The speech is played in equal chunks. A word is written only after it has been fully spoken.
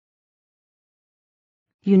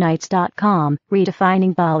Unites.com,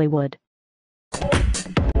 redefining Bollywood.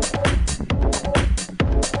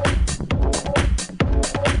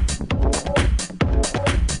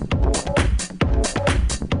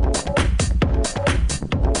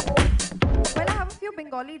 Well, I have a few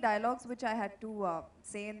Bengali dialogues which I had to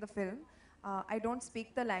say in the film. I don't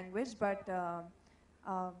speak the language, but uh,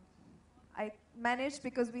 I managed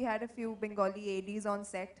because we had a few Bengali ADs on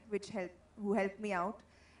set who helped me out.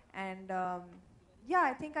 And yeah,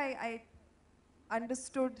 I think I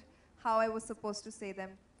understood how I was supposed to say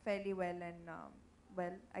them fairly well, and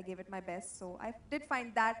well, I gave it my best. So I did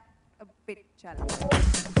find that a bit challenging.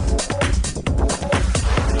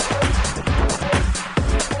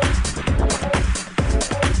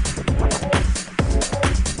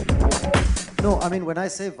 No, I mean, when I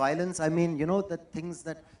say violence, I mean, you know, the things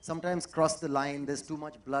that sometimes cross the line, there's too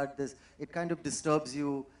much blood, it kind of disturbs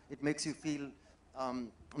you, it makes you feel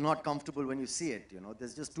not comfortable when you see it, you know,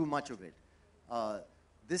 there's just too much of it.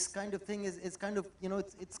 This kind of thing is kind of, you know,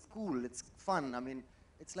 it's cool, it's fun. I mean,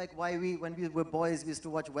 it's like when we were boys, we used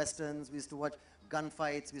to watch westerns, we used to watch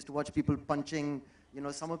gunfights, we used to watch people punching. You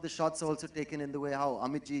know, some of the shots are also taken in the way how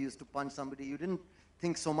Amit ji used to punch somebody. You didn't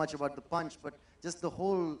think so much about the punch, but just the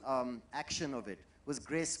whole action of it was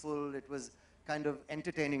graceful. It was kind of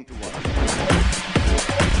entertaining to watch.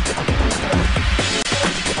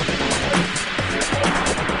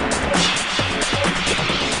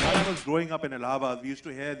 While I was growing up in Allahabad, we used to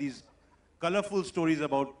hear these colorful stories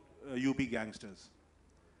about UP gangsters.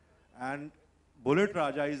 And Bullet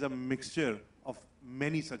Raja is a mixture of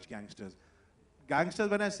many such gangsters. Gangsters,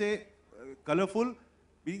 when I say colorful,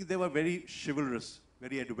 meaning they were very chivalrous,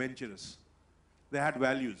 very adventurous. They had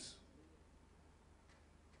values.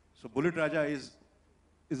 So Bullet Raja is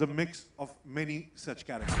a mix of many such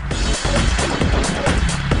characters.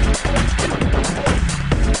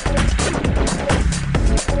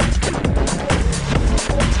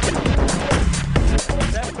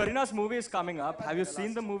 Sir, Karina's movie is coming up. Have you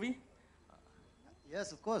seen the movie?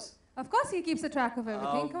 Yes, of course. Of course he keeps a track of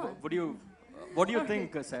everything. Come on. What do you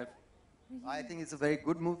think, Sir? I think it's a very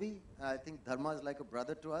good movie. I think Dharma is like a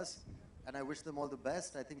brother to us, and I wish them all the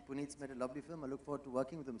best. I think Puneet's made a lovely film. I look forward to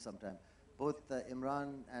working with them sometime. Both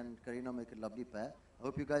Imran and Kareena make a lovely pair. I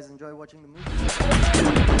hope you guys enjoy watching the movie.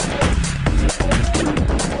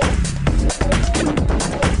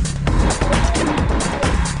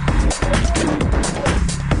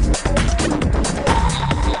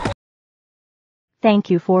 Thank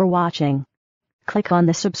you for watching. Click on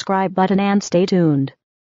the subscribe button and stay tuned.